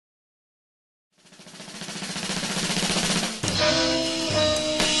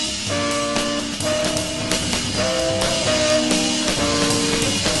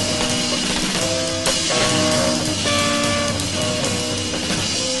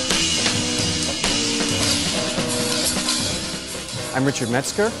I'm Richard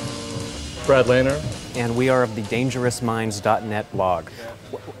Metzger. Brad Lehner. And we are of the dangerousminds.net blog.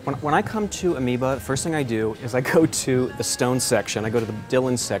 When I come to Amoeba, the first thing I do is I go to the Stone section, I go to the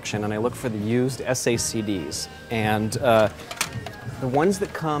Dylan section, and I look for the used SACDs. And the ones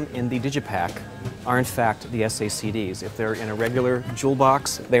that come in the Digipack are in fact the SACDs. If they're in a regular jewel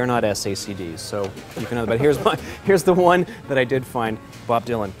box, they are not SACDs. So you can know that. But here's the one that I did find, Bob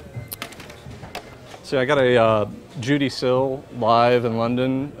Dylan. So I got a Judy Sill live in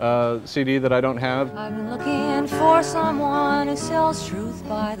London CD that I don't have. I've been looking for someone who sells truth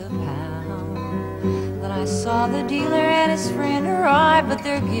by the pound. Then I saw the dealer and his friend arrive, but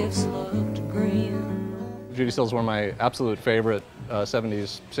their gifts looked grim. Judy Sill's one of my absolute favorite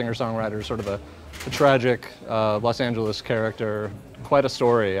 70s singer-songwriters, sort of a tragic Los Angeles character. Quite a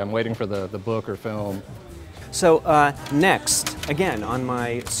story. I'm waiting for the book or film. So next, again, on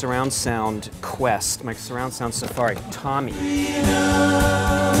my surround sound quest, my surround sound safari, Tommy.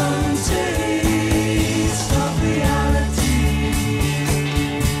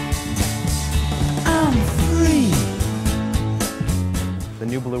 I'm free. The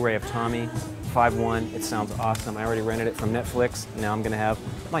new Blu-ray of Tommy, 5.1. It sounds awesome. I already rented it from Netflix. Now I'm going to have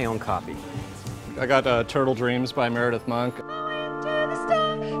my own copy. I got Turtle Dreams by Meredith Monk.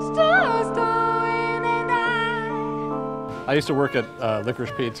 I used to work at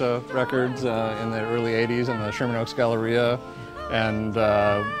Licorice Pizza Records in the early 80s in the Sherman Oaks Galleria, and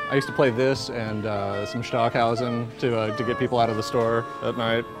I used to play this and some Stockhausen to get people out of the store at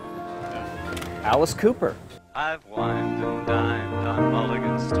night. Alice Cooper. I've wined and dined on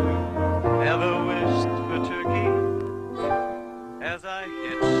mulligans too, never wished for turkey, as I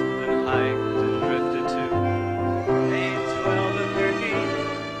hitched and hiked and drifted to ain't swell the turkey.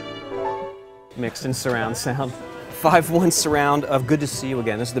 Mixed in surround sound. 5.1 surround of Good to See You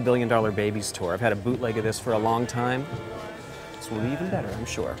Again. This is the $1 Billion Babies tour. I've had a bootleg of this for a long time. This will be even better, I'm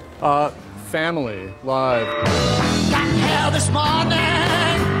sure. Family, live. Got hell this morning,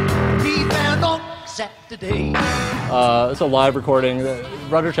 we found on Saturday. It's a live recording.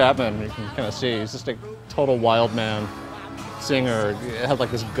 Roger Chapman, you can kind of see, he's just a total wild man singer. It had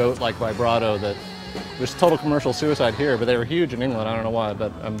like this goat-like vibrato that there's total commercial suicide here, but they were huge in England. I don't know why,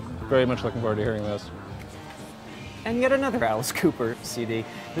 but I'm very much looking forward to hearing this. And yet another Alice Cooper CD.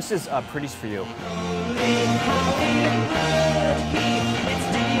 This is Pretty's For You.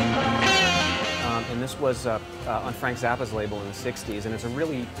 And this was on Frank Zappa's label in the 60s, and it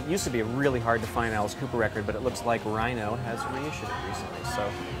used to be a really hard to find Alice Cooper record, but it looks like Rhino has reissued it recently, so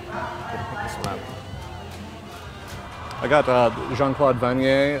I'm gonna pick this one up. I got Jean-Claude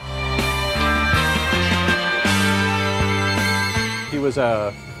Vanier. He was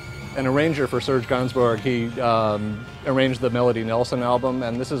an arranger for Serge Gainsbourg. He arranged the Melody Nelson album,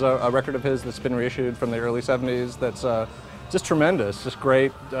 and this is a record of his that's been reissued from the early 70s that's just tremendous, just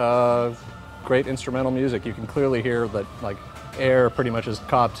great, great instrumental music. You can clearly hear that like Air pretty much has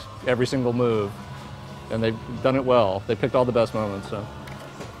copped every single move, and they've done it well. They picked all the best moments. So.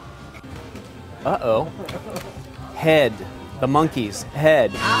 Uh-oh. Head. The Monkees.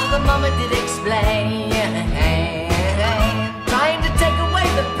 Head. How the mama did explain, trying to take away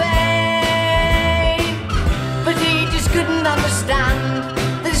the pain, but he just couldn't understand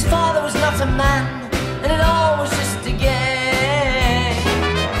that his father was not a man, and it all was just a game.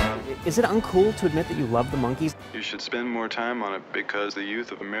 Is it uncool to admit that you love the Monkees? You should spend more time on it because the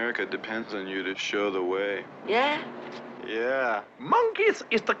youth of America depends on you to show the way. Yeah? Yeah. Monkeys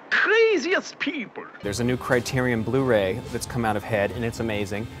is the craziest people. There's a new Criterion Blu-ray that's come out of Head, and it's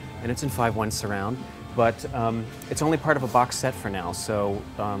amazing, and it's in 5.1 surround, but it's only part of a box set for now, so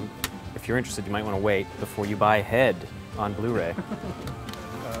if you're interested, you might want to wait before you buy Head on Blu-ray.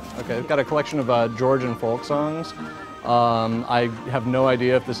 Okay, I've got a collection of Georgian folk songs. I have no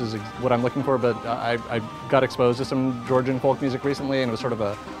idea if this is what I'm looking for, but I got exposed to some Georgian folk music recently, and it was sort of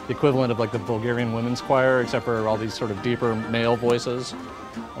the equivalent of like the Bulgarian women's choir, except for all these sort of deeper male voices.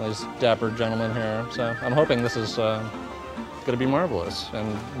 All these dapper gentlemen here. So I'm hoping this is going to be marvelous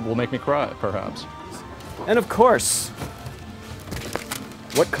and will make me cry, perhaps. And of course,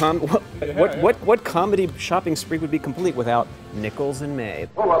 what comedy shopping spree would be complete without Nichols and May?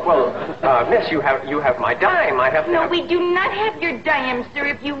 Miss, you have my dime. I have No, we do not have your dime, sir.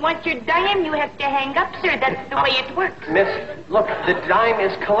 If you want your dime, you have to hang up, sir. That's the way it works. Miss, look, the dime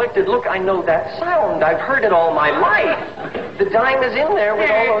is collected. Look, I know that sound. I've heard it all my life. The dime is in there with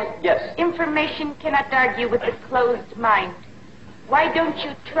Sir, all those... Yes. Information cannot argue with a closed mind. Why don't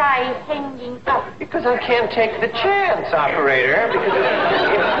you try hanging up? Because I can't take the chance, operator. Because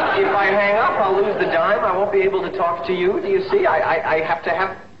if I hang up, I'll lose the dime. I won't be able to talk to you. Do you see? I have to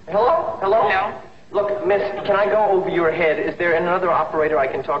have... Hello? Hello? No. Look, miss, can I go over your head? Is there another operator I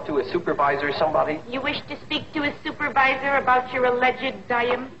can talk to, a supervisor, somebody? You wish to speak to a supervisor about your alleged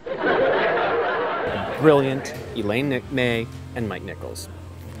dime? Brilliant Elaine May and Mike Nichols.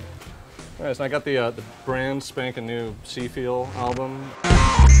 All right, so I got the brand spanking new Seafeel album.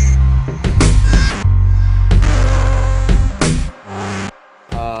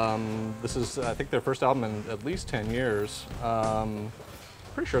 This is, I think, their first album in at least 10 years.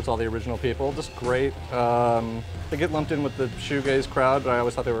 Pretty sure it's all the original people, just great. They get lumped in with the shoegaze crowd, but I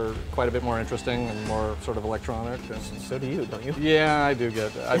always thought they were quite a bit more interesting and more sort of electronic. And So do you, don't you? yeah, I do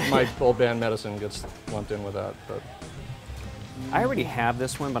get my old band Medicine gets lumped in with that. But I already have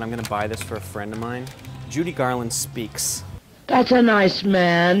this one, but I'm going to buy this for a friend of mine. Judy Garland Speaks. That's a nice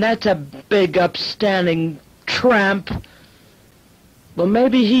man. That's a big, upstanding tramp. Well,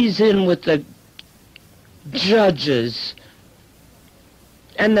 maybe he's in with the judges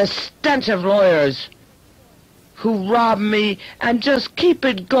and the stench of lawyers who rob me and just keep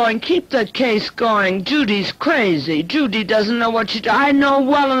it going, keep the case going. Judy's crazy. Judy doesn't know what she... I know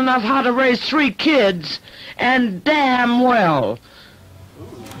well enough how to raise 3 kids, and damn well.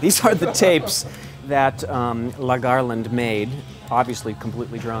 These are the tapes that La Garland made, obviously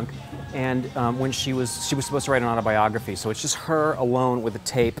completely drunk, and when she was supposed to write an autobiography. So it's just her alone with a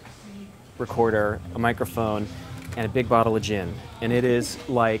tape recorder, a microphone, and a big bottle of gin. And it is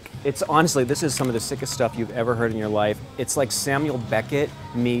like, it's honestly, this is some of the sickest stuff you've ever heard in your life. It's like Samuel Beckett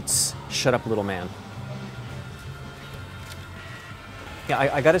meets Shut Up Little Man. Yeah,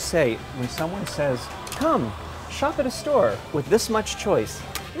 I gotta say, when someone says, come, shop at a store with this much choice,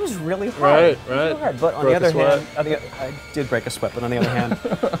 it was really hard. Right. It was really hard. But on the other hand, I did break a sweat, but on the other hand,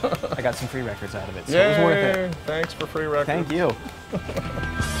 I got some free records out of it, so it was worth it. Thanks for free records. Thank you.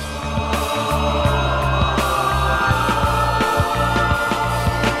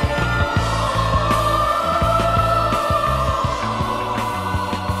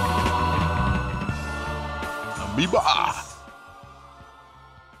 Amoeba.